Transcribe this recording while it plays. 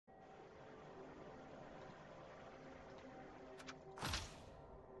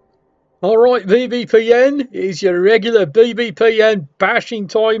Alright, BBPN is your regular BBPN bashing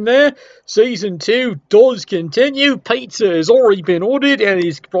time there. Season 2 does continue. Pizza has already been ordered and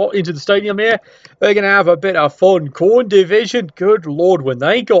is brought into the stadium here. They're going to have a bit of fun. Khorne division, good lord, when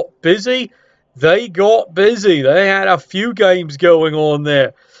they got busy, they got busy. They had a few games going on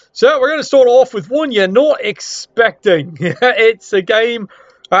there. So we're going to start off with one you're not expecting. It's a game.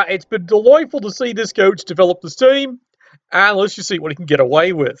 It's been delightful to see this coach develop this team. And let's just see what he can get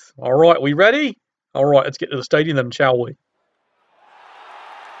away with. All right, we ready? All right, let's get to the stadium then, shall we?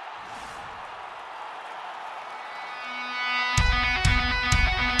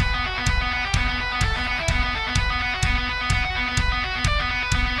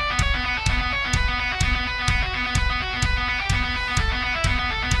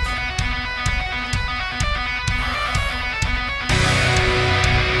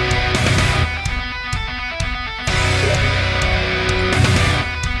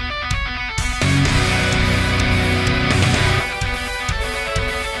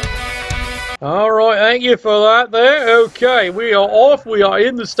 Alright, thank you for that there. Okay, we are off. We are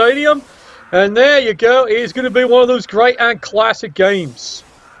in the stadium. And there you go. It is going to be one of those great and classic games.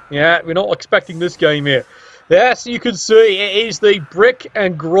 Yeah, we're not expecting this game here. Yes, you can see it is the Brick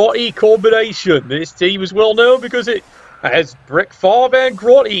and Grotty combination. This team is well known because it has Brick Farm and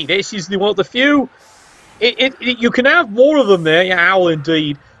Grotty. This is one of the few. You can have more of them there. Yeah, owl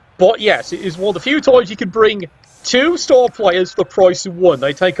indeed. But yes, it is one of the few times you can bring 2 star players for the price of 1.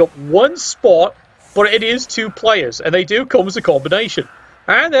 They take up 1 spot, but it is 2 players, and they do come as a combination.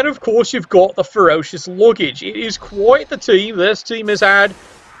 And then, of course, you've got the ferocious Luggage. It is quite the team. This team has had...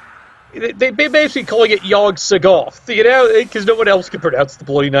 They're basically calling it Yog Sagoth, you know, because no one else can pronounce the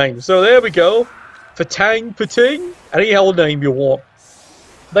bloody name. So there we go. Fatang Pating, any hell name you want.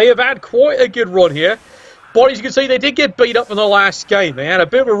 They have had quite a good run here. But as you can see, they did get beat up in the last game. They had a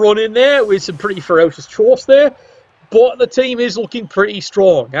bit of a run in there with some pretty ferocious choice there. But the team is looking pretty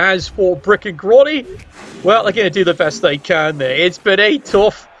strong. As for Brick and Grotty, well, they're going to do the best they can there. It's been a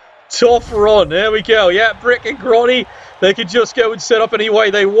tough run. There we go. Yeah, Brick and Grotty, they can just go and set up any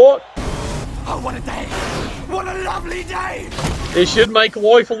way they want. Oh, what a day. What a lovely day. It should make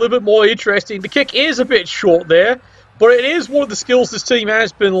life a little bit more interesting. The kick is a bit short there. But it is one of the skills this team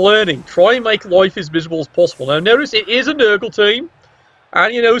has been learning. Try and make life as miserable as possible. Now, notice it is a Nurgle team.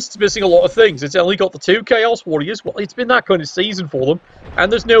 And you notice it's missing a lot of things. It's only got the 2 Chaos Warriors. Well, it's been that kind of season for them.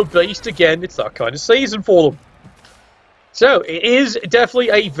 And there's no Beast. Again, it's that kind of season for them. So, it is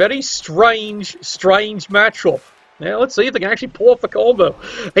definitely a very strange matchup. Now, let's see if they can actually pull off the combo.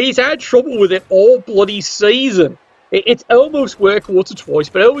 He's had trouble with it all bloody season. It's almost worked once or twice,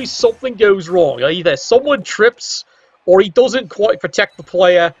 but always something goes wrong. Either someone trips, or he doesn't quite protect the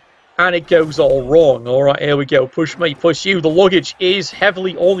player, and it goes all wrong. Alright, here we go. Push me, push you. The Luggage is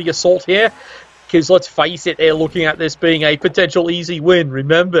heavily on the assault here, because let's face it, they're looking at this being a potential easy win.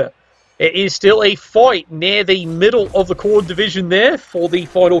 Remember, it is still a fight near the middle of the Khorne division there for the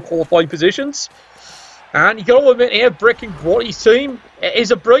final qualifying positions. And you got to admit here, Brick and Grotty's team, it is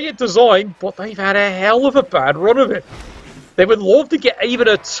a brilliant design, but they've had a hell of a bad run of it. They would love to get even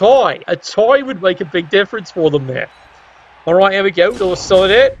a tie. A tie would make a big difference for them there. Alright, here we go. They'll start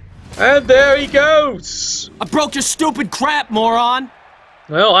it. And there he goes. I broke your stupid crap, moron.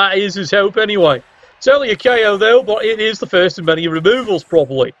 Well, that is his hope anyway. It's only a KO though, but it is the first of many removals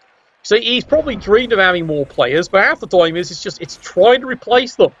probably. See, he's probably dreamed of having more players, but half the time it's trying to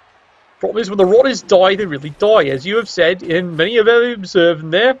replace them. Problem is, when the Rotters die, they really die. As you have said, and many of you have observed in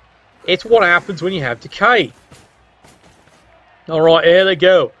there, it's what happens when you have decay. Alright, here they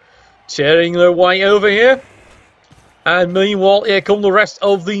go. Tearing their way over here. And meanwhile, here come the rest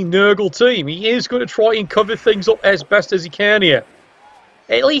of the Nurgle team. He is going to try and cover things up as best as he can here.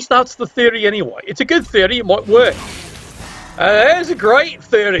 At least that's the theory anyway. It's a good theory, it might work. There's a great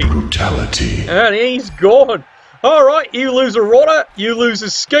theory. Brutality. And he's gone. Alright, you lose a Rotter, you lose a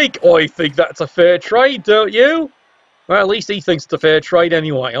Skeek. I think that's a fair trade, don't you? Well, at least he thinks it's a fair trade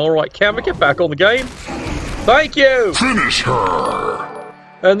anyway. Alright, can we get back on the game? Thank you! Finish her!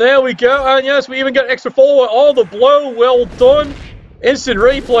 And there we go, and yes, we even got extra forward on the blow, well done. Instant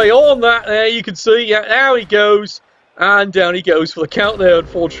replay on that there, you can see, yeah, now he goes, and down he goes for the count there,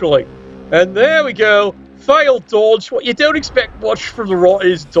 unfortunately. And there we go, failed dodge. What you don't expect much from the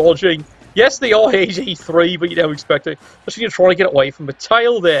Rotters dodging. Yes, they are AG3, but you don't expect it. Especially you're trying to get away from the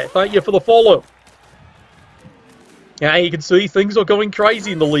tail there. Thank you for the follow. Yeah, you can see things are going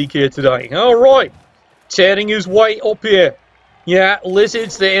crazy in the league here today. Alright, tearing his way up here. Yeah,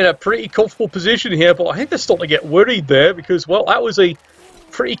 Lizards, they're in a pretty comfortable position here, but I think they're starting to get worried there because, well, that was a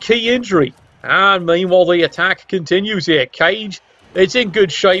pretty key injury. And meanwhile, the attack continues here. Cage, it's in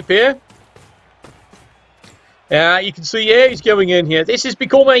good shape here. You can see here he's going in here. This has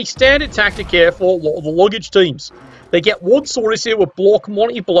become a standard tactic here for a lot of the Luggage teams. They get one Saurus here with block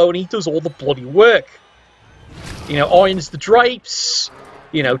Monty Blow, and he does all the bloody work. You know, irons the drapes,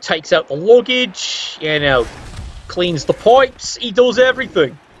 you know, takes out the luggage, you know, cleans the pipes. He does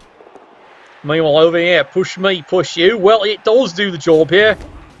everything. Meanwhile, over here, push me, push you. Well, it does do the job here.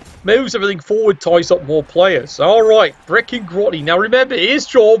 Moves everything forward, ties up more players. Alright, Brick and Grotty. Now remember, his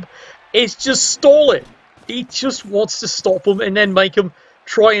job is just stall it. He just wants to stop him and then make him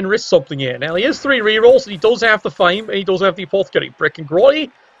try and risk something here. Now, he has 3 rerolls, and he does have the Fame, and he does have the Apothecary. Brick and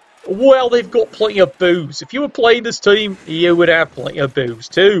Grotty, well, they've got plenty of booze. If you were playing this team, you would have plenty of booze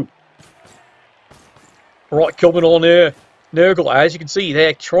too. Right, coming on here. Nurgle, as you can see,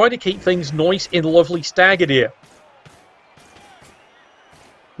 they're trying to keep things nice and lovely staggered here.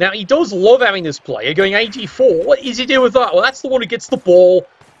 Now, he does love having this player going AG4. What is he doing with that? Well, that's the one who gets the ball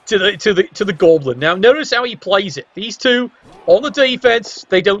to the Goblin. Now, notice how he plays it. These two, on the defense,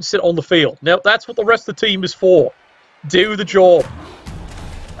 they don't sit on the field. Now, that's what the rest of the team is for. Do the job.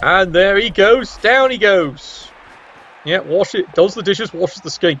 And there he goes. Down he goes. Yeah, wash it. Does the dishes, washes the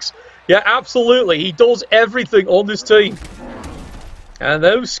skinks. Yeah, absolutely. He does everything on this team. And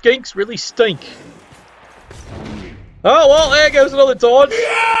those skinks really stink. Oh, well, there goes another dodge.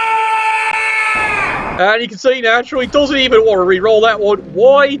 And you can see naturally, he doesn't even want to re-roll that one.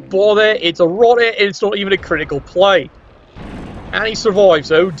 Why bother? It's a rotter, and it's not even a critical play. And he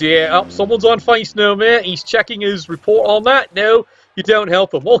survives. Oh dear. Oh, someone's on face no mate. He's checking his report on that. No, you don't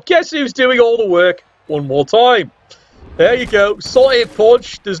help him. Well, guess who's doing all the work one more time? There you go. Solid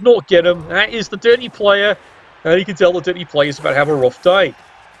punch does not get him. That is the dirty player. And you can tell the dirty player's about to have a rough day.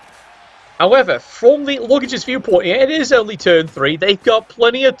 However, from the Luggage's viewpoint, it is only turn 3. They've got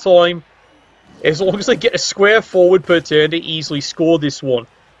plenty of time. As long as they get a square forward per turn, they easily score this one.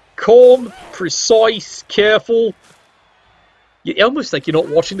 Calm, precise, careful. You almost think you're not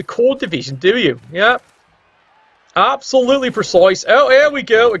watching the Khorne division, do you? Yeah. Absolutely precise. Oh, here we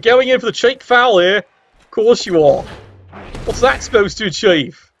go. We're going in for the cheek foul here. Of course you are. What's that supposed to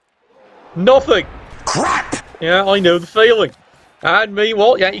achieve? Nothing. Crap! Yeah, I know the feeling. And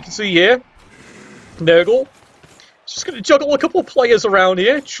meanwhile, yeah, you can see here, Nurgle. Just going to juggle a couple of players around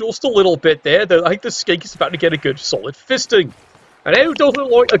here. Just a little bit there. Though I think the skink is about to get a good solid fisting. And who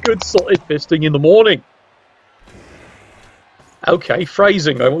doesn't like a good solid fisting in the morning? Okay,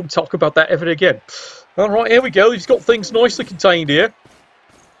 phrasing. I won't talk about that ever again. Alright, here we go. He's got things nicely contained here.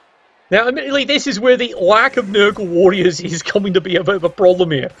 Now, admittedly, this is where the lack of Nurgle warriors is coming to be a bit of a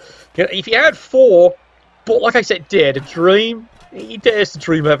problem here. You know, if you had 4, but like I said, dare to dream. He dares to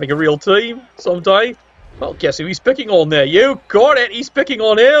dream of having a real team someday. Well, guess who he's picking on there? You got it! He's picking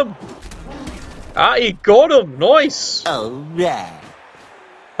on him! Ah, he got him! Nice! Oh, yeah.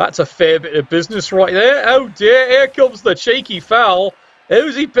 That's a fair bit of business right there. Oh dear, here comes the cheeky foul.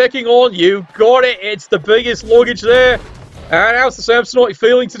 Who's he picking on? You got it! It's the biggest luggage there. And how's the Samsonite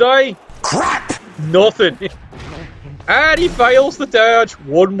feeling today? Crap! Nothing. And he fails the dodge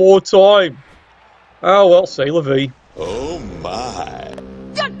one more time. Oh well, say la vie. Oh my.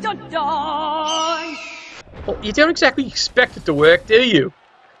 Dun, dun, dun. Well, you don't exactly expect it to work, do you?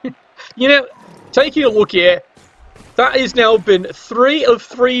 You know, taking a look here, that has now been 3 of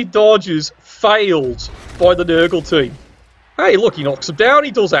 3 dodges failed by the Nurgle team. Hey, look, he knocks him down, he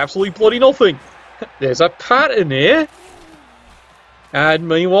does absolutely bloody nothing. There's a pattern here. And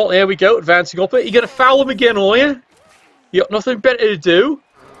meanwhile, there we go, advancing up it. You're going to foul him again, are you? You got nothing better to do.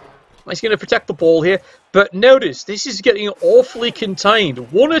 He's going to protect the ball here. But notice, this is getting awfully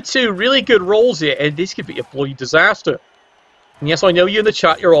contained. 1 or 2 really good rolls here, and this could be a bloody disaster. And yes, I know you in the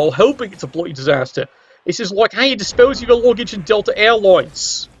chat, you're all hoping it's a bloody disaster. This is like how you dispose of your luggage in Delta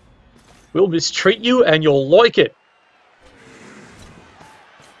Airlines. We'll mistreat you, and you'll like it.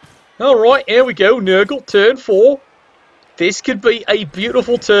 Alright, here we go, Nurgle, turn 4. This could be a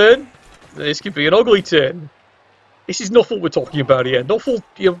beautiful turn. This could be an ugly turn. This is Nuffle we're talking about here. Nuffle,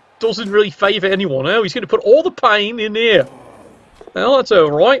 you know, doesn't really favour anyone. Oh, he's going to put all the pain in here. Well, that's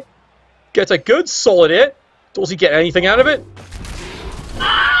alright. Gets a good solid hit. Does he get anything out of it?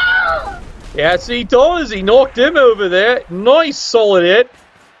 Yes, he does. He knocked him over there. Nice solid hit.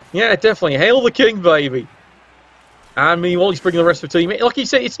 Yeah, definitely. Hail the king, baby. And meanwhile, he's bringing the rest of the team in. Like he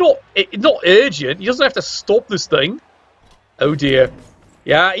said, it's not urgent. He doesn't have to stop this thing. Oh, dear.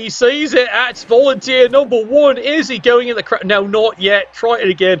 Yeah, he sees it. That's volunteer number 1. Is he going in the crowd? No, not yet. Try it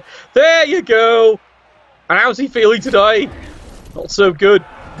again. There you go. And how's he feeling today? Not so good.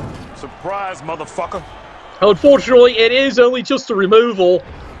 Surprise, motherfucker. Unfortunately, it is only just a removal.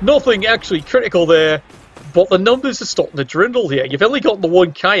 Nothing actually critical there. But the numbers are starting to dwindle here. You've only got the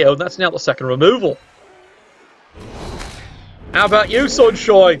 1 KO, and that's now the 2nd removal. How about you,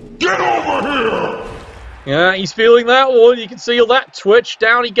 Sunshine? Get over here! Yeah, he's feeling that one. You can see all that twitch.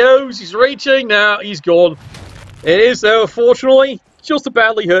 Down he goes. He's reaching. Now he's gone. It is, though, unfortunately, just a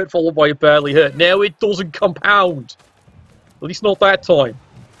badly hurt followed by a badly hurt. Now it doesn't compound. At least not that time.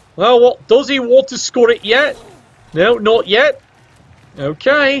 Well, what? Does he want to score it yet? No, not yet.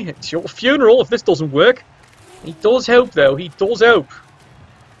 Okay, it's your funeral if this doesn't work. He does hope, though. He does hope.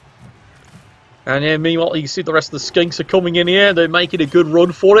 And then, meanwhile, you can see the rest of the skinks are coming in here. They're making a good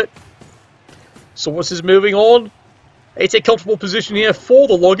run for it. Source is moving on. It's a comfortable position here for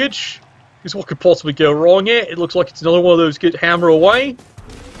the luggage. Because what could possibly go wrong here? It looks like it's another one of those good hammer away.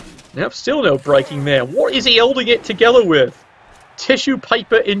 Yep, still no breaking there. What is he holding it together with? Tissue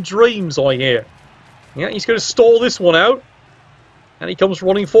paper in dreams, I hear. Yeah, he's going to stall this one out. And he comes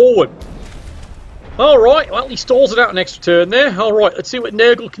running forward. Alright, well, he stalls it out an extra turn there. Alright, let's see what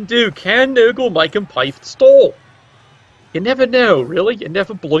Nurgle can do. Can Nurgle make him pay for the stall? You never know, really. You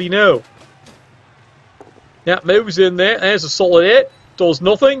never bloody know. Yeah, moves in there. There's a solid hit. Does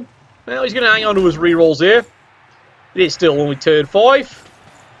nothing. Well, he's going to hang on to his rerolls here. It is still only turn 5.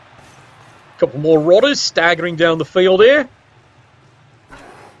 A couple more rotters staggering down the field here. A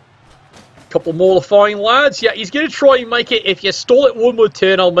couple more fine lads. Yeah, he's going to try and make it. If you stall it one more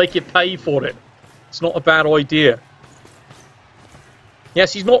turn, I'll make you pay for it. It's not a bad idea.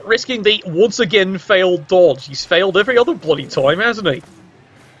 Yes, he's not risking the once again failed dodge. He's failed every other bloody time, hasn't he?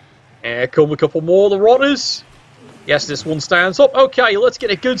 Here come a couple more of the rotters. Yes, this one stands up. Okay, let's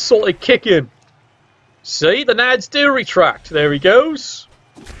get a good solid kick in. See, the nads do retract. There he goes.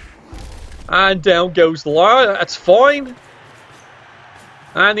 And down goes the lad. That's fine.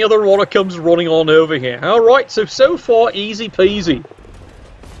 And the other rotter comes running on over here. Alright, so far, easy peasy.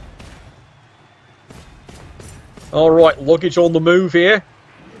 Alright, luggage on the move here.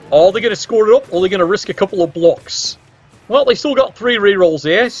 Are they going to score it up, or are they going to risk a couple of blocks? Well, they still got 3 rerolls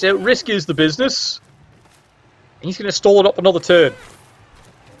here, so risk is the business. He's going to stall it up another turn.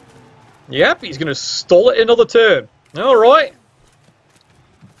 Yep, he's going to stall it another turn. Alright.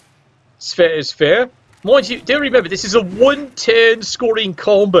 It's fair is fair. Mind you, do remember, this is a one-turn scoring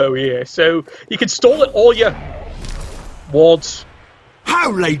combo here, so you can stall it all you want.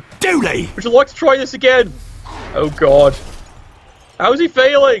 Holy dooly! Would you like to try this again? Oh, God. How's he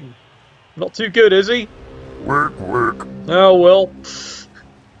failing? Not too good, is he? Work, work. Oh, well.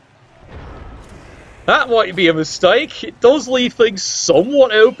 That might be a mistake. It does leave things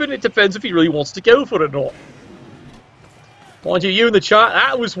somewhat open. It depends if he really wants to go for it or not. Mind you in the chat,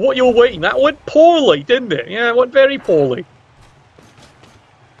 that was what you were waiting. That went poorly, didn't it? Yeah, it went very poorly.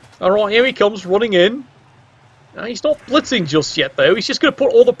 Alright, here he comes, running in. Now, he's not blitzing just yet, though. He's just going to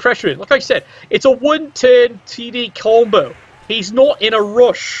put all the pressure in. Like I said, it's a one-turn TD combo. He's not in a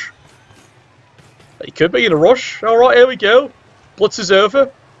rush. He could be in a rush. Alright, here we go. Blitz is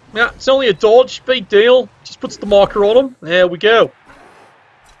over. Yeah, it's only a dodge. Big deal. Just puts the marker on him. There we go.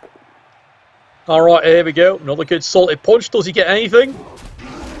 Alright, here we go. Another good solid punch. Does he get anything?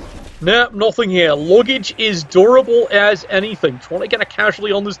 No, nothing here. Luggage is durable as anything. Trying to get a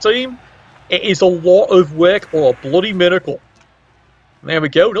casualty on this team, it is a lot of work or a bloody miracle. There we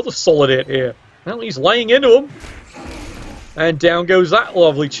go. Another solid hit here. Well, he's laying into him. And down goes that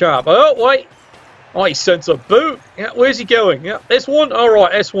lovely chap. Oh, wait. Oh, he sent a boot. Yeah, where's he going? Yeah, this one?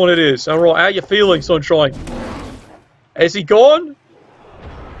 Alright, this one it is. Alright, how you feeling, Sunshine? Is he gone?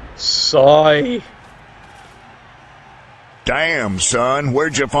 Sigh. Damn, son,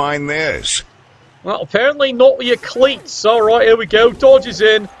 where'd you find this? Well, apparently not with your cleats. Alright, here we go. Dodges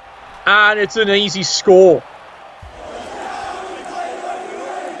in. And it's an easy score.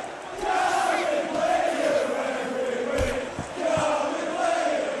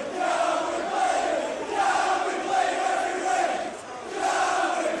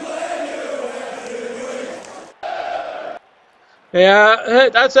 Yeah,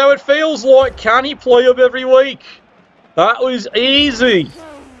 that's how it feels like. Can he play up every week? That was easy.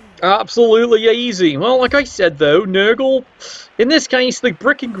 Absolutely easy. Well, like I said, though, Nurgle, in this case, the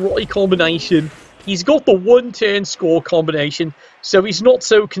Brick and Grotty combination, he's got the one-turn score combination, so he's not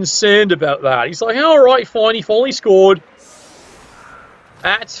so concerned about that. He's like, alright, fine, he finally scored.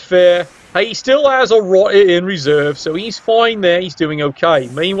 That's fair. Hey, he still has a rotter in reserve, so he's fine there. He's doing okay.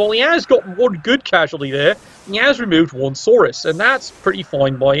 Meanwhile, he has got one good casualty there. He has removed one Saurus, and that's pretty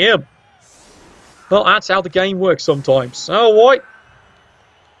fine by him. Well, that's how the game works sometimes. Alright.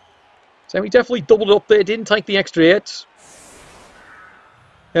 So he definitely doubled up there. Didn't take the extra hits.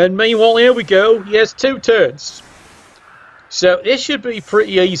 And meanwhile, here we go. He has 2 turns. So this should be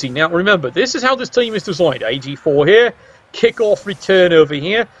pretty easy. Now, remember, this is how this team is designed. AG4 here. kickoff return over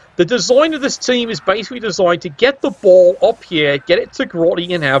here. The design of this team is basically designed to get the ball up here, get it to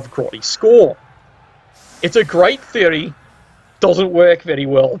Grotty, and have Grotty score. It's a great theory. Doesn't work very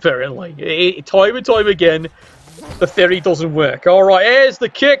well, apparently. Time and time again, the theory doesn't work. Alright, here's the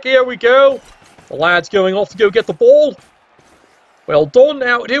kick. Here we go. The lad's going off to go get the ball. Well done.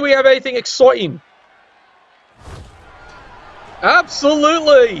 Now, do we have anything exciting?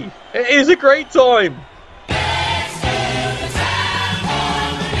 Absolutely. It is a great time.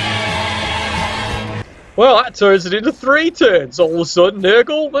 Well, that turns it into 3 turns. All of a sudden,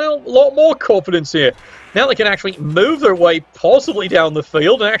 Nurgle, well, a lot more confidence here. Now they can actually move their way possibly down the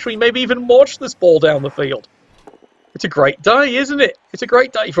field and actually maybe even march this ball down the field. It's a great day, isn't it? It's a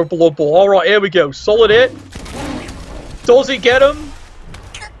great day for Blood Bowl. All right, here we go. Solid hit. Does he get him?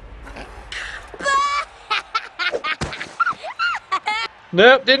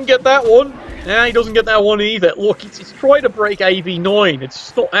 Nope, didn't get that one. Nah, he doesn't get that one either. Look, it's trying to break AV9. It's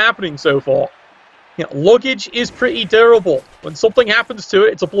just not happening so far. You know, Luggage is pretty durable. When something happens to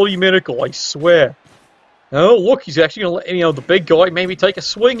it, it's a bloody miracle, I swear. Oh, look, he's actually going to let, the big guy maybe take a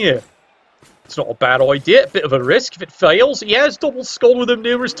swing here. It's not a bad idea. A bit of a risk. If it fails, he has double skulled with him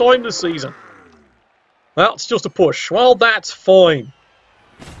numerous times this season. Well, it's just a push. Well, that's fine.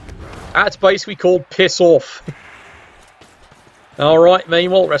 That's basically called piss off. Alright,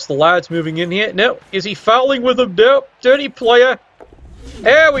 meanwhile, the rest of the lads moving in here. No, is he fouling with him? No, dirty player.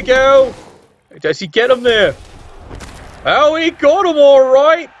 There we go. Does he get him there? Oh, he got him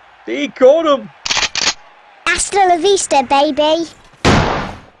alright. He got him. Hasta la vista, baby.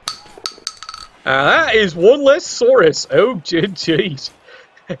 That is one less Saurus. Oh, jeez.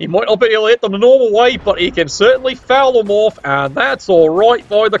 He might not be able to hit them the normal way, but he can certainly foul them off, and that's alright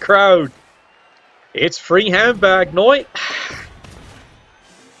by the crowd. It's free handbag night.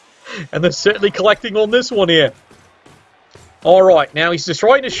 And they're certainly collecting on this one here. Alright, now he's just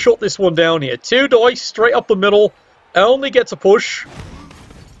trying to shut this one down here. 2 dice, straight up the middle. Only gets a push.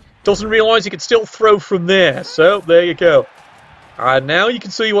 Doesn't realise he can still throw from there. So, there you go. And now you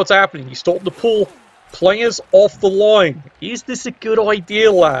can see what's happening. He's starting to pull players off the line. Is this a good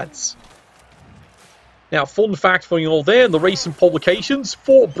idea, lads? Now, fun fact for you all there, in the recent publications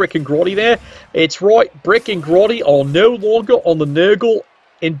for Brick and Grotty there, it's right, Brick and Grotty are no longer on the Nurgle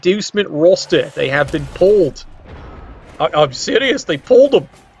inducement roster. They have been pulled. I'm serious, they pulled him.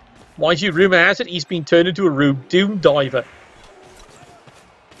 Mind you, rumour has it he's been turned into a Rube Doom Diver.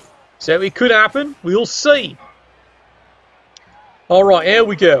 So it could happen, we'll see. Alright, here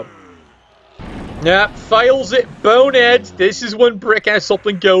we go. Nah, fails it, bonehead. This is when Brick has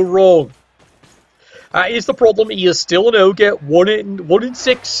something go wrong. That is the problem, he is still an ogre, 1 in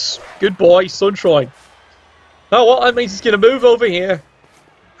 6. Goodbye, sunshine. Oh well, that means he's going to move over here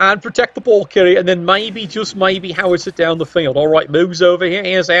and protect the ball carrier, and then maybe, just maybe, howitz it down the field. Alright, moves over here,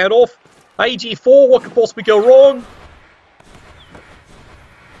 here's Adolf. AG4, what could possibly go wrong?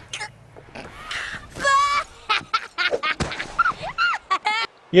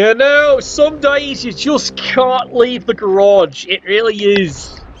 You know, some days you just can't leave the garage. It really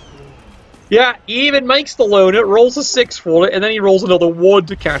is. Yeah, he even makes the loner, rolls a 6 for it, and then he rolls another 1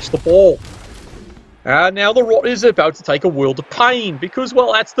 to catch the ball. And now the Rot is about to take a world of pain, because,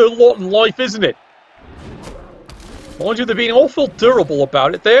 well, that's their lot in life, isn't it? Mind you, they're being awful durable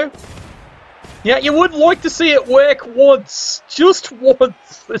about it there. Yeah, you would like to see it work once. Just once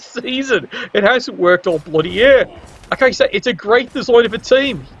this season. It hasn't worked all bloody year. Like I said, it's a great design of a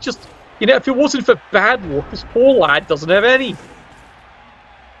team. Just, you know, if it wasn't for bad luck, this poor lad doesn't have any.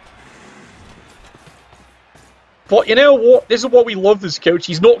 But you know what? This is what we love this coach.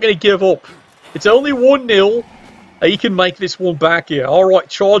 He's not going to give up. It's only 1-0. He can make this one back here. Alright,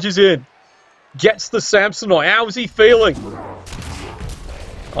 charges in. Gets the Samsonite. How's he feeling?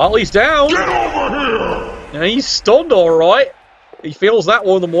 Well, he's down. Get over here! And he's stunned, alright. He feels that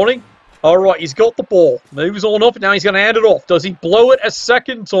one in the morning. Alright, he's got the ball. Moves on up, and now he's going to hand it off. Does he blow it a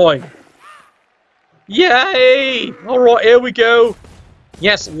second time? Yay! Alright, here we go.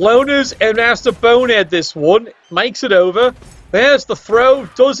 Yes, loners and has to bonehead this one. Makes it over. There's the throw.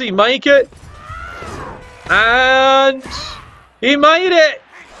 Does he make it? And he made it!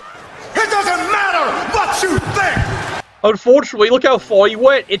 It doesn't matter what you think! Unfortunately, look how far he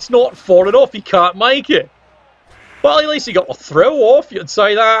went. It's not far enough. He can't make it. Well, at least he got the throw off, you'd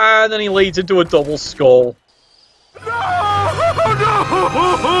say that, and then he leads into a double skull. No! No!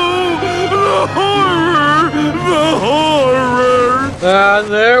 The horror! The horror!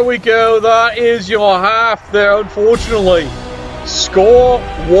 And there we go. That is your half there, unfortunately. Score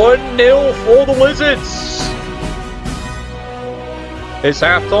 1-0 for the Wizards. It's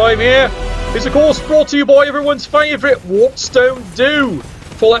halftime here. is of course brought to you by everyone's favourite Warpstone Do.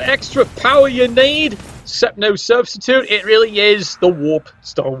 For that extra power you need, except no substitute, it really is the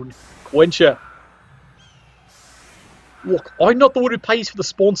Warpstone Quencher. Look, I'm not the one who pays for the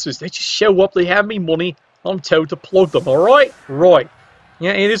sponsors. They just show up, they have me money, I'm told to plug them, alright? Right.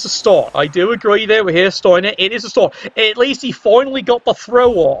 Yeah, it is a start. I do agree there with here, Steiner. It is a start. At least he finally got the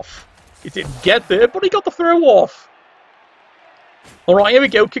throw off. He didn't get there, but he got the throw off. Alright, here we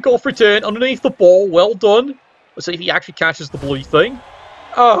go. Kick-off return underneath the ball. Well done. Let's see if he actually catches the bloody thing.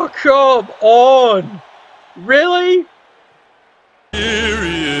 Oh, come on. Really? Here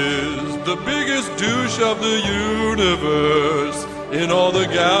he is, the biggest douche of the universe. In all the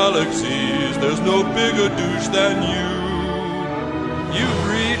galaxies, there's no bigger douche than you. You've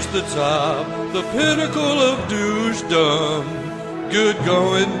reached the top, the pinnacle of douchedom. Good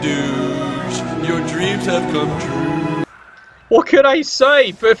going, douche. Your dreams have come true. What can I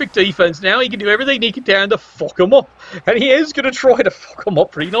say? Perfect defense now. He can do everything he can to fuck him up. And he is going to try to fuck him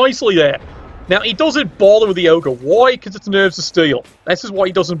up pretty nicely there. Now, he doesn't bother with the ogre. Why? Because it's nerves of steel. This is why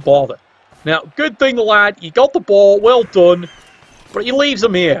he doesn't bother. Now, good thing, the lad. You got the ball. Well done. But he leaves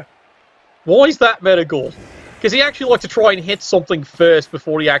him here. Why is that meta goal? Because he actually likes to try and hit something first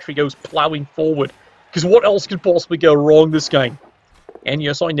before he actually goes ploughing forward. Because what else could possibly go wrong this game? And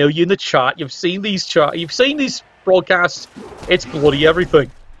yes, I know you in the chat. You've seen these broadcasts. It's bloody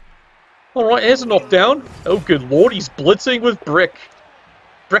everything. Alright, here's a knockdown. Oh, good lord. He's blitzing with Brick.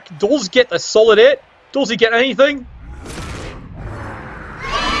 Brick does get a solid hit. Does he get anything?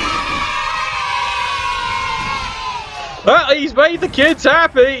 Well, he's made the kids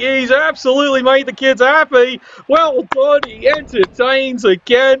happy. He's absolutely made the kids happy. Well done. He entertains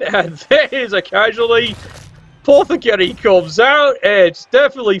again. And there's a casualty. Apothecary comes out. It's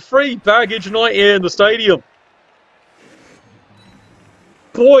definitely free baggage night here in the stadium.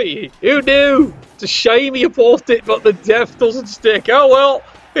 Boy, who knew? It's a shame he opposed it, but the death doesn't stick. Oh well,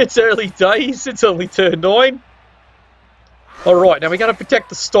 it's early days. It's only turn 9. Alright, now we got to protect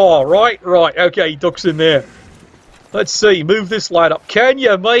the star, right? Right, okay, he ducks in there. Let's see, move this lad up. Can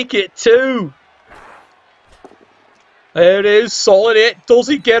you make it 2? There it is, solid hit. Does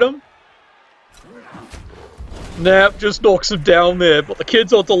he get him? Nope, just knocks him down there. But the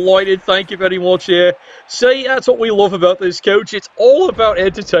kids are delighted. Thank you very much here. See, that's what we love about this coach. It's all about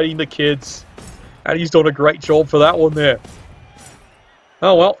entertaining the kids. And he's done a great job for that one there.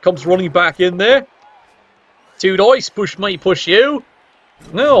 Oh well, comes running back in there. 2 dice, push me, push you.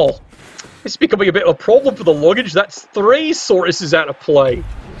 No. This is becoming a bit of a problem for the luggage. That's 3 Sauruses out of play.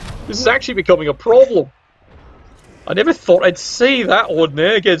 This is actually becoming a problem. I never thought I'd see that one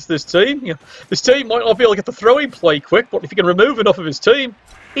there against this team. You know, this team might not be able to get the throwing play quick, but if he can remove enough of his team,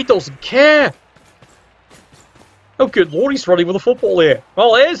 he doesn't care. Oh, good lord, he's running with a football here.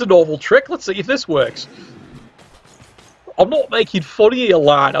 Well, here's a novel trick. Let's see if this works. I'm not making fun of you,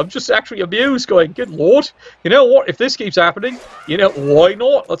 lad. I'm just actually amused, going, good lord. You know what? If this keeps happening, you know, why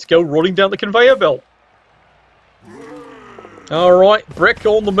not? Let's go running down the conveyor belt. Alright, Brick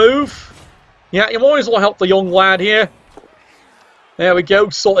on the move. Yeah, you might as well help the young lad here. There we go.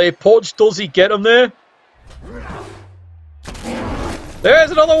 Salty Podge. Does he get him there?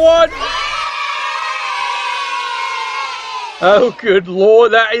 There's another one! Oh, good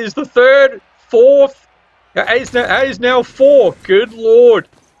lord. That is the 3rd, 4th. That is now 4. Good lord.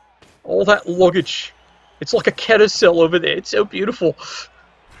 All that luggage. It's like a carousel over there. It's so beautiful.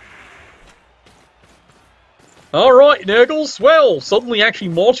 Alright, Nurgles. Well, suddenly actually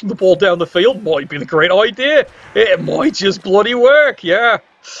marching the ball down the field might be the great idea. It might just bloody work, yeah.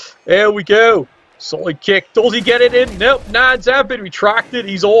 There we go. Solid kick. Does he get it in? Nope, Nads have been retracted.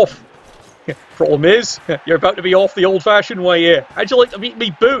 He's off. Problem is, you're about to be off the old-fashioned way here. How'd you like to meet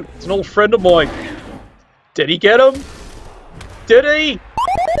me, Boot? It's an old friend of mine. Did he get him? Did he?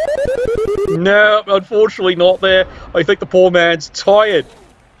 No, unfortunately not there. I think the poor man's tired.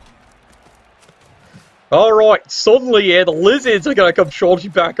 Alright, suddenly here, the lizards are going to come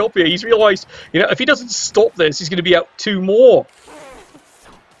charging back up here. He's realised, you know, if he doesn't stop this, he's going to be out 2 more.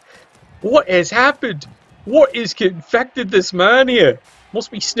 What has happened? What has infected this man here?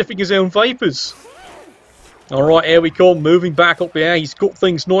 Must be sniffing his own vapors. Alright, here we come, moving back up here. He's got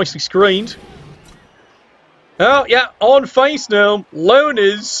things nicely screened. Oh, yeah, on face now.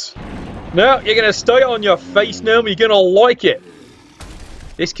 Loners. No, you're going to stay on your face now. You're going to like it.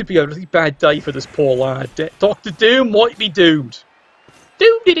 This could be a really bad day for this poor lad. Dr. Doom might be doomed.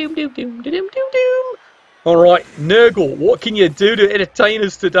 Doom. Alright, Nurgle, what can you do to entertain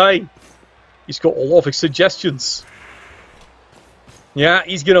us today? He's got a lot of suggestions. Yeah,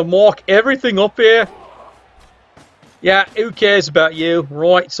 he's going to mark everything up here. Yeah, who cares about you?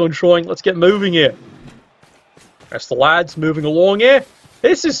 Right, Sunshine, let's get moving here. That's the lads moving along here.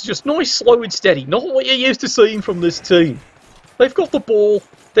 This is just nice, slow and steady. Not what you're used to seeing from this team. They've got the ball,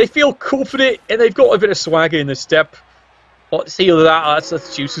 they feel confident, and they've got a bit of swagger in the step. Let's see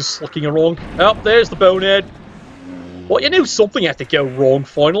that's Juices slicking along. Oh, there's the bonehead. Well, you knew something had to go wrong,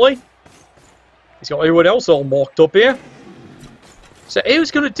 finally. He's got everyone else all marked up here. So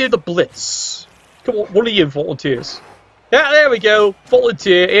who's going to do the blitz? Come on, one of you volunteers. Yeah, there we go.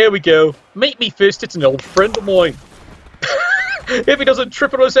 Volunteer, here we go. Meet me fist, it's an old friend of mine. If he doesn't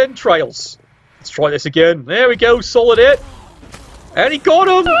trip on his entrails. Let's try this again. There we go, solid hit. And he got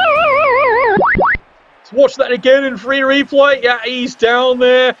him! Let's watch that again in free replay. Yeah, he's down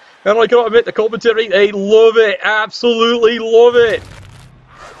there. And I gotta admit, the commentary, they love it. Absolutely love it.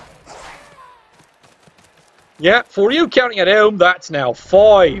 Yeah, for you counting at home, that's now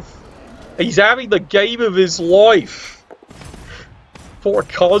 5. He's having the game of his life. Poor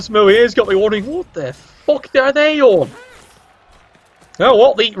Cosmo here's got me wondering, what the fuck are they on? Oh,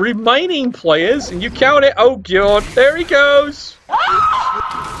 well, the remaining players, and you count it, oh god, there he goes.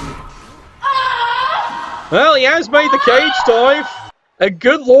 Well, he has made the cage dive. And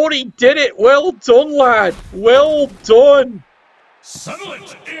good lord, he did it. Well done, lad. Well done. Settle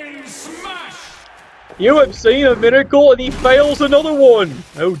it in smash! You have seen a miracle, and he fails another one.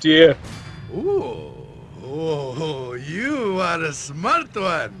 Oh dear. Ooh, you are a smart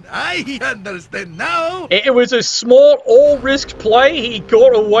one. I understand now. It was a smart, all-risk play. He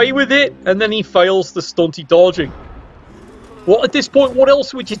got away with it, and then he fails the stunty dodging. Well, at this point, what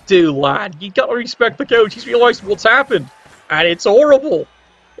else would you do, lad? You got to respect the coach. He's realised what's happened, and it's horrible.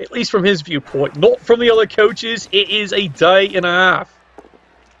 At least from his viewpoint. Not from the other coaches. It is a day and a half.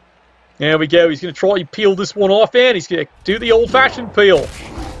 There we go. He's going to try and peel this one off, and he's going to do the old-fashioned peel.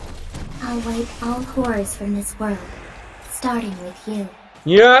 I'll wipe all horrors from this world, starting with you.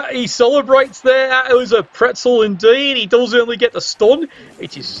 Yeah, he celebrates there. That was a pretzel indeed. He does only get the stun,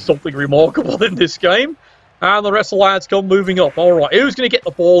 which is something remarkable in this game. And the rest of the lads come moving up. Alright, who's going to get the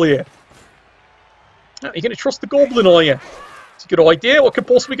ball here? You're going to trust the goblin, are you? It's a good idea. What could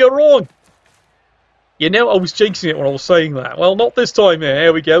possibly go wrong? You know, I was jinxing it when I was saying that. Well, not this time here.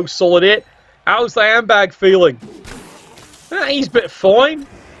 Here we go. Solid hit. How's the handbag feeling? He's a bit fine.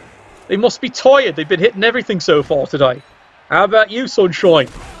 They must be tired. They've been hitting everything so far today. How about you, Sunshine?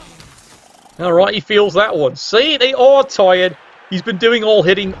 Alright, he feels that one. See, they are tired. He's been doing all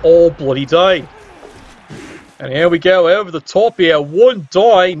hitting all bloody day. And here we go, over the top here. One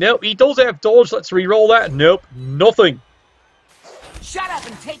die. Nope, he does have dodge. Let's re-roll that. Nope, nothing. Shut up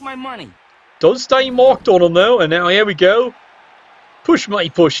and take my money. Does stay marked on him, though. And now here we go. Push me,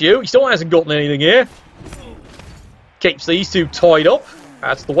 push you. He still hasn't gotten anything here. Keeps these two tied up.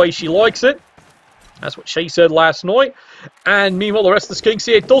 That's the way she likes it. That's what she said last night. And meanwhile, the rest of the skinks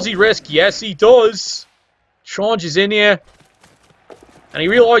here. Does he risk? Yes, he does. Charges in here. And he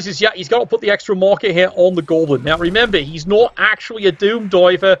realises, yeah, he's got to put the extra marker here on the goblin. Now, remember, he's not actually a Doom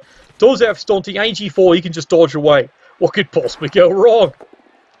Diver. Does have stunting. AG4, he can just dodge away. What could possibly go wrong?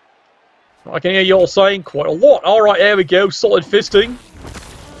 I can hear you all saying quite a lot. Alright, there we go. Solid fisting.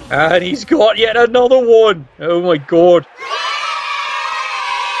 And he's got yet another one. Oh, my God.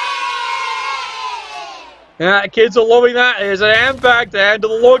 Kids are loving that. There's a handbag to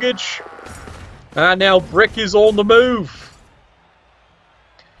handle the luggage. And now Brick is on the move.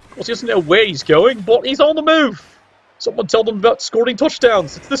 Of course, he doesn't know where he's going, but he's on the move. Someone tell them about scoring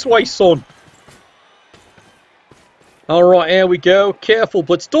touchdowns. It's this way, son. Alright, here we go. Careful,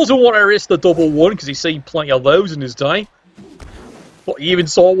 Blitz doesn't want to risk the double one, because he's seen plenty of those in his day. But he even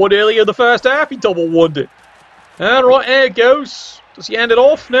saw one earlier in the first half. He double won it. Alright, there it goes. Does he hand it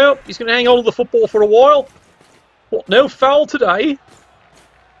off? No, he's going to hang on to the football for a while. What, no foul today?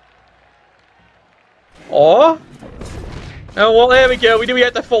 Oh, well, there we go. We knew we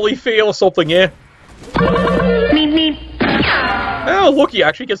had to fully feel something here. Oh, look, he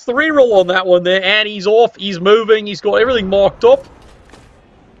actually gets the reroll on that one there. And he's off. He's moving. He's got everything marked up.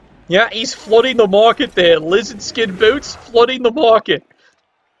 Yeah, he's flooding the market there. Lizard skin boots, flooding the market.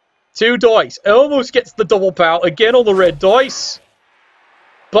 2 dice. Almost gets the double power. Again on the red dice.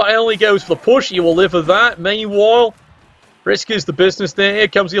 But it only goes for the push. He will live with that. Meanwhile, risk is the business there. Here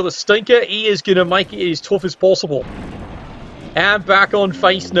comes the other stinker. He is going to make it as tough as possible. And back on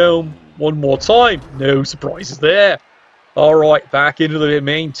face gnome one more time. No surprises there. Alright, back into the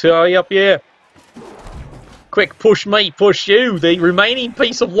main tie up here. Quick push me, push you. The remaining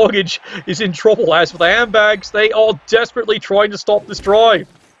piece of luggage is in trouble. As for the handbags, they are desperately trying to stop this drive.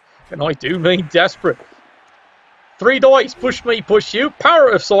 And I do mean desperate. 3 dice, push me, push you. Power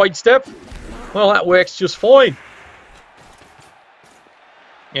of sidestep. Well, that works just fine.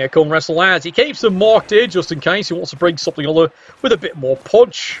 Yeah, Khorne rests the lads. He keeps them marked in just in case he wants to bring something other with a bit more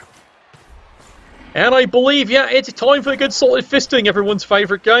punch. And I believe, yeah, it's time for a good solid fisting, everyone's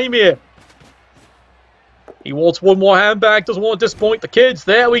favourite game here. He wants one more handbag, doesn't want to disappoint the kids.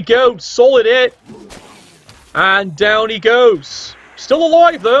 There we go, solid hit. And down he goes. Still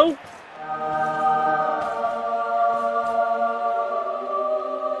alive, though.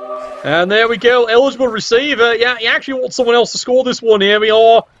 And there we go, eligible receiver. Yeah, he actually wants someone else to score this one. Here we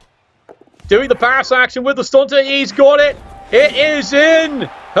are. Doing the pass action with the stunter. He's got it. It is in.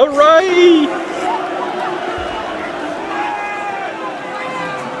 Hooray!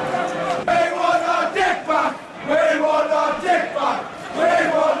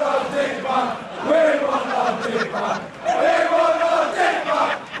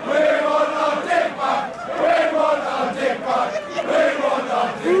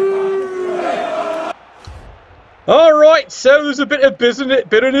 Alright, so there's a bit of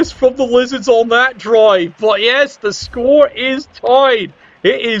bitterness from the Lizards on that drive. But yes, the score is tied.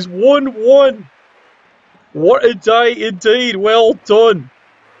 It is 1-1. What a day indeed. Well done.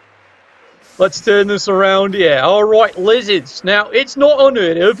 Let's turn this around here. Alright, Lizards. Now, it's not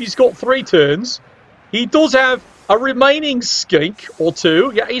unheard of. He's got 3 turns. He does have a remaining skink or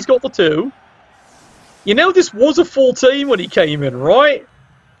 2. Yeah, he's got the 2. You know, this was a full team when he came in, right?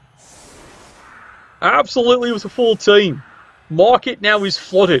 Absolutely was a full team. Market now is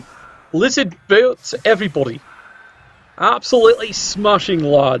flooded. Lizard built everybody. Absolutely smashing,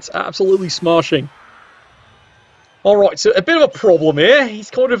 lads. Absolutely smashing. Alright, so a bit of a problem here.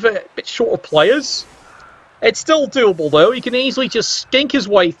 He's kind of a bit short of players. It's still doable, though. He can easily just skink his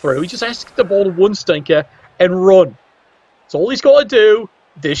way through. He just has to get the ball to one stinker and run. That's all he's got to do.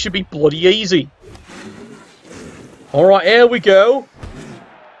 This should be bloody easy. Alright, here we go.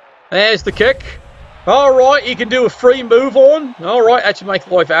 There's the kick. Alright, he can do a free move on. Alright, that should make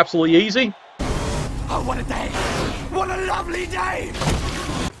life absolutely easy. Oh, what a day! What a lovely day!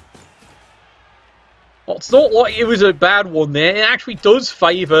 Well, it's not like it was a bad one there. It actually does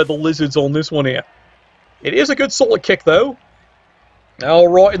favour the Lizards on this one here. It is a good solid kick, though.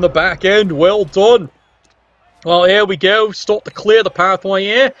 Alright, in the back end. Well done. Well, here we go. Start to clear the pathway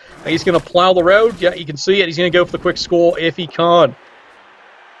here. He's going to plough the road. Yeah, you can see it. He's going to go for the quick score if he can.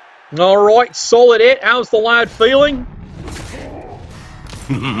 Alright, solid hit. How's the lad feeling?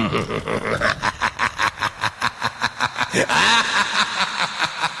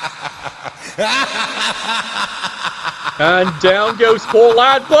 And down goes poor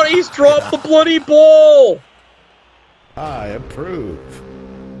lad, but he's dropped the bloody ball! I approve.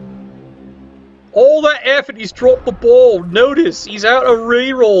 All that effort, he's dropped the ball. Notice, he's out of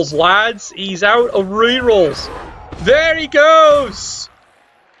rerolls, lads. He's out of rerolls. There he goes!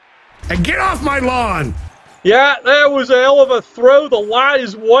 And get off my lawn! Yeah, there was a hell of a throw. The lad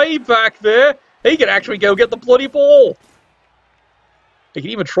is way back there. He could actually go get the bloody ball. He can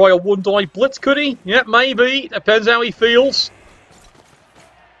even try a one-die blitz, could he? Yeah, maybe. Depends how he feels.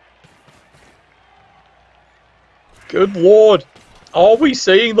 Good lord. Are we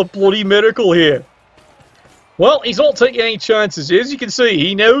seeing the bloody miracle here? Well, he's not taking any chances. As you can see,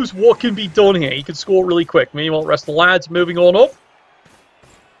 he knows what can be done here. He can score really quick. Meanwhile, the rest of the lads moving on up.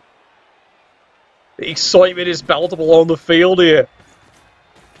 The excitement is palpable on the field here.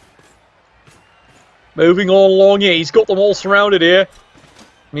 Moving on along here. He's got them all surrounded here.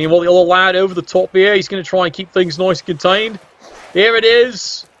 Meanwhile, the other lad over the top here. He's going to try and keep things nice and contained. Here it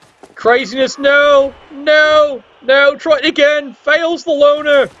is. Craziness. No. No. No. Try it again. Fails the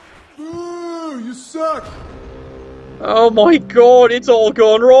loner. Ooh, you suck. Oh my god. It's all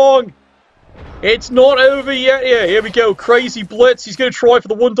gone wrong. It's not over yet here. Here we go. Crazy blitz. He's going to try for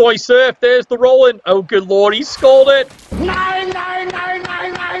the one-die surf. There's the rolling. Oh, good lord. He scored it. 9, 9, 9,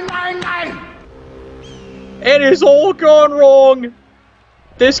 9, 9, 9, 9. It is all gone wrong.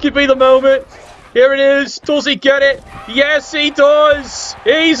 This could be the moment. Here it is. Does he get it? Yes, he does.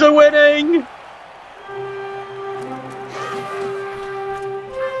 He's a winning.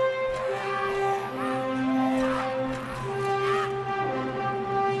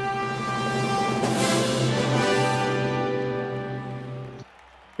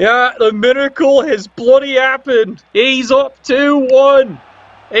 Yeah, the miracle has bloody happened. He's up 2-1.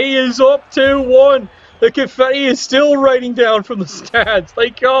 He is up 2-1. The confetti is still raining down from the stands. They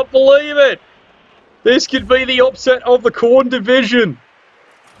can't believe it. This could be the upset of the Khorne division.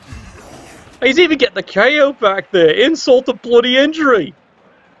 He's even getting the KO back there. Insult to bloody injury.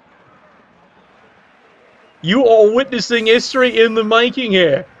 You are witnessing history in the making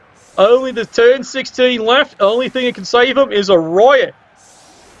here. Only the turn 16 left. Only thing that can save him is a riot.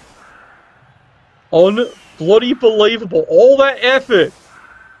 Un-bloody-believable. All that effort.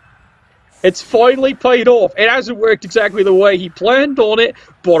 It's finally paid off. It hasn't worked exactly the way he planned on it,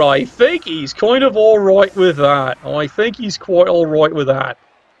 but I think he's kind of alright with that. I think he's quite alright with that.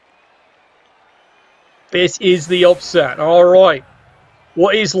 This is the upset. Alright.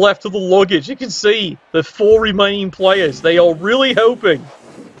 What is left of the luggage? You can see the 4 remaining players. They are really hoping.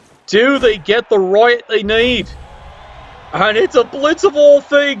 Do they get the right they need? And it's a blitz of all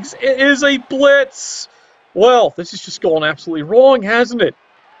things. It is a blitz. Well, this has just gone absolutely wrong, hasn't it?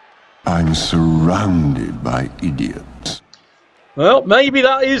 I'm surrounded by idiots. Well, maybe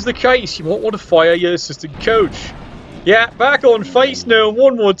that is the case. You might want to fire your assistant coach. Yeah, back on face now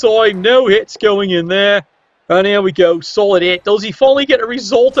one more time. No hits going in there. And here we go. Solid hit. Does he finally get a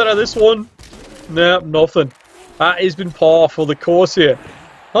result out of this one? No, nothing. That has been par for the course here.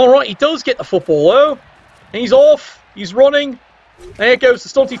 Alright, he does get the football though. He's off. He's running. There goes the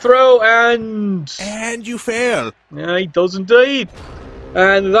stunty throw and... And you fail. Yeah, he does indeed.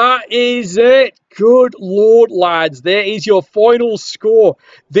 And that is it. Good lord, lads. There is your final score.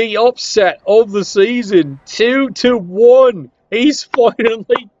 The upset of the season. 2-1. He's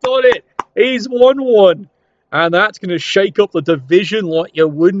finally done it. He's won one. And that's going to shake up the division like you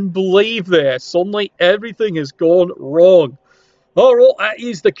wouldn't believe there. Suddenly, everything has gone wrong. Alright, that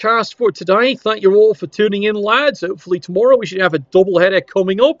is the cast for today. Thank you all for tuning in, lads. Hopefully tomorrow we should have a doubleheader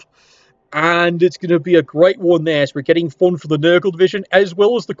coming up. And it's going to be a great one there. So we're getting fun for the Nurgle division as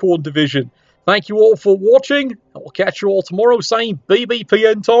well as the Khorne division. Thank you all for watching. I'll catch you all tomorrow, same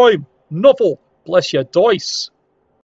BBPN time. Nuffle, bless your dice.